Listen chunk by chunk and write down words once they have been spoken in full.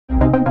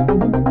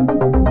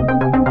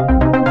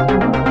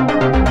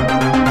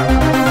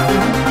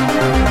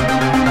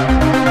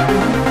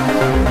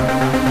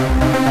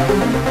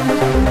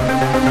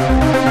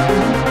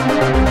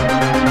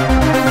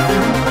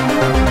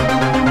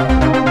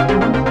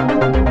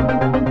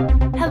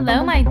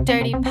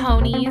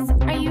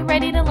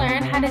ready to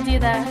learn how to do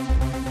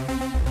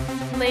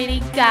the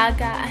Lady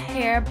Gaga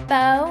hair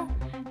bow?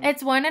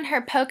 It's worn in her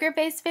poker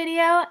face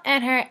video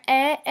and her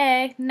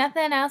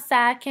nothing else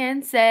I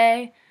can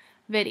say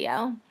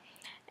video.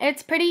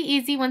 It's pretty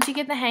easy once you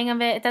get the hang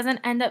of it. It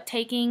doesn't end up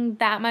taking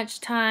that much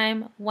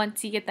time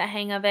once you get the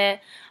hang of it.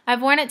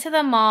 I've worn it to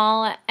the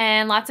mall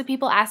and lots of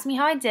people ask me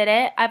how I did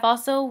it. I've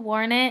also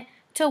worn it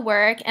to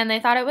work and they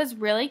thought it was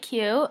really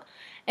cute.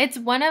 It's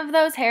one of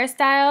those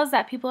hairstyles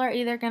that people are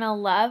either going to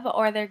love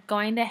or they're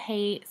going to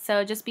hate,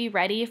 so just be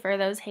ready for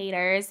those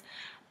haters.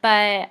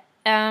 But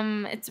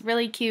it's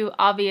really cute,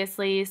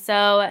 obviously,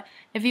 so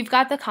if you've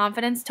got the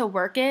confidence to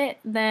work it,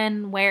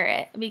 then wear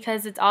it,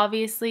 because it's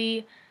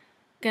obviously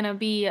going to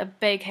be a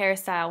big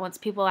hairstyle once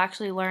people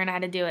actually learn how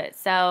to do it.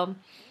 So,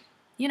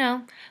 you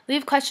know,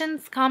 leave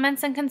questions,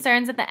 comments, and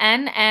concerns at the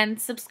end, and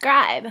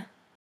subscribe.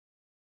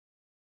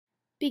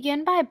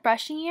 Begin by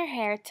brushing your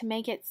hair to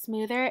make it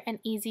smoother and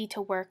easy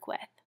to work with.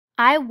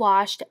 I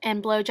washed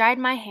and blow-dried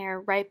my hair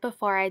right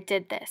before I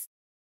did this.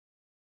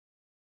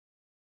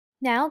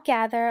 Now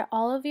gather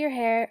all of your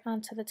hair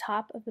onto the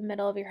top of the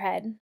middle of your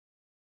head.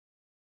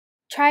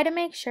 Try to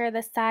make sure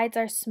the sides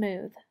are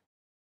smooth.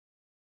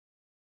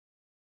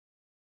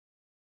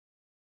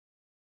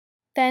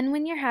 Then,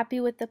 when you're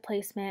happy with the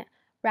placement,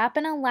 wrap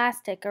an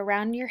elastic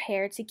around your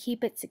hair to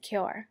keep it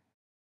secure.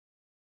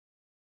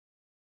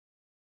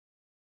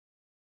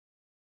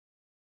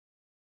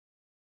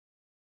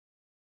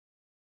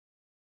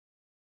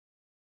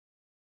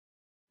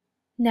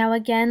 Now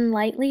again,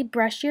 lightly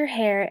brush your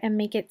hair and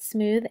make it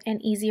smooth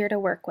and easier to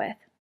work with.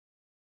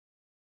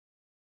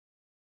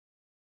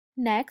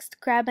 Next,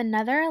 grab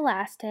another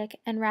elastic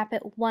and wrap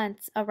it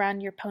once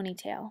around your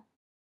ponytail.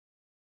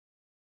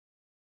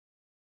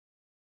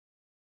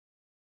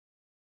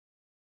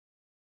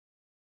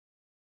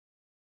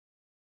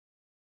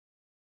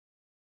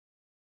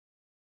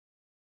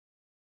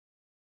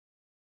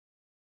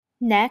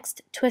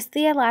 Next, twist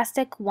the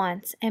elastic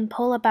once and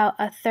pull about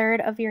a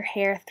third of your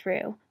hair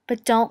through,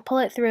 but don't pull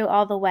it through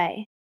all the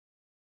way.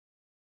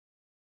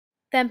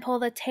 Then pull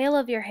the tail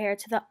of your hair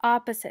to the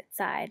opposite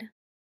side.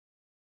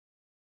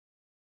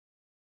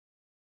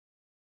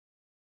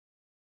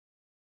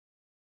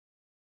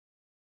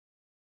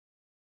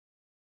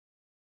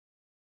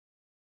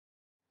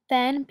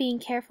 Then, being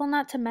careful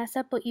not to mess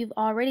up what you've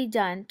already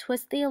done,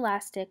 twist the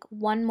elastic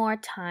one more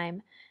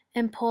time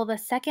and pull the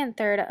second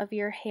third of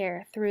your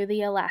hair through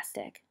the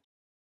elastic.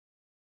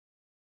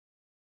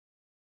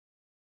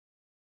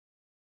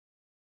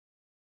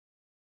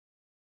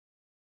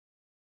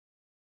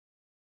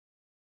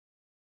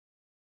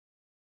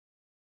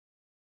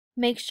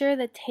 Make sure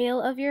the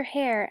tail of your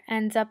hair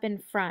ends up in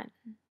front.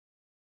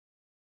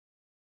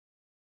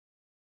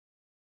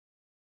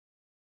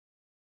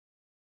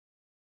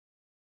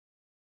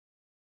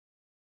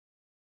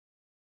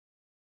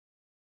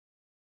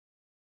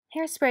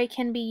 Hairspray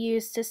can be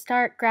used to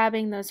start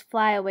grabbing those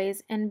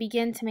flyaways and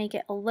begin to make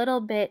it a little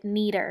bit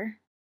neater.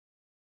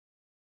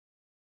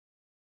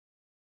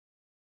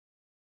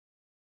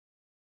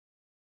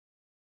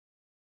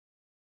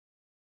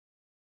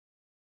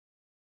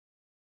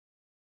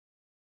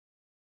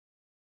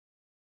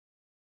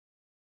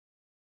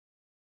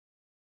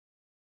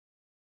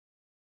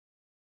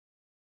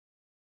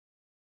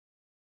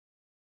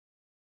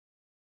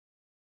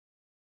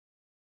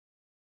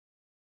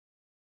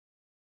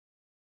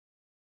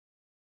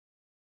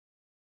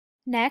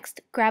 Next,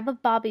 grab a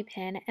bobby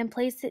pin and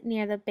place it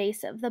near the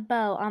base of the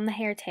bow on the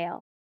hair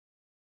tail.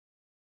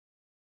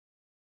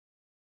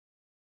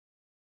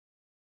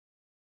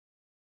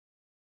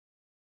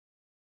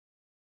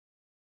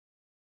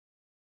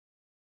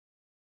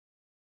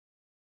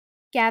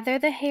 Gather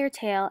the hair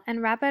tail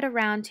and wrap it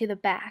around to the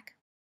back.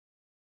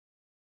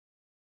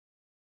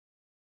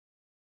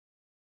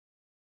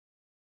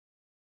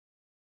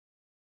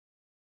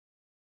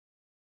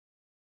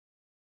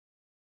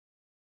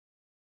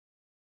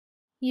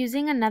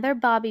 Using another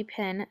bobby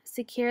pin,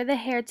 secure the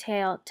hair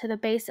tail to the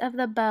base of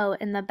the bow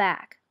in the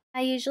back. I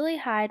usually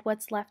hide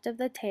what's left of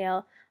the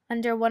tail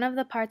under one of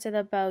the parts of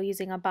the bow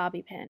using a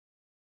bobby pin.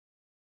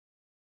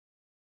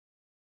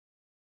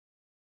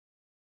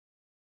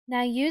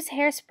 Now use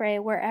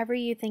hairspray wherever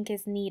you think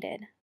is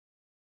needed.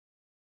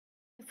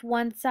 If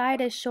one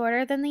side is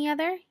shorter than the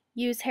other,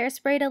 use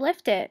hairspray to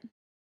lift it.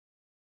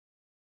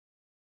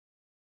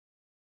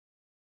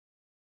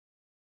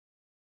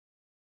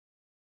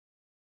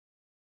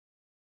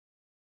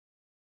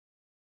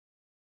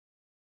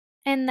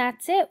 And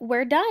that's it,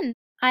 we're done!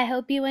 I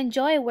hope you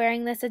enjoy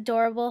wearing this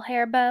adorable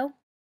hair bow.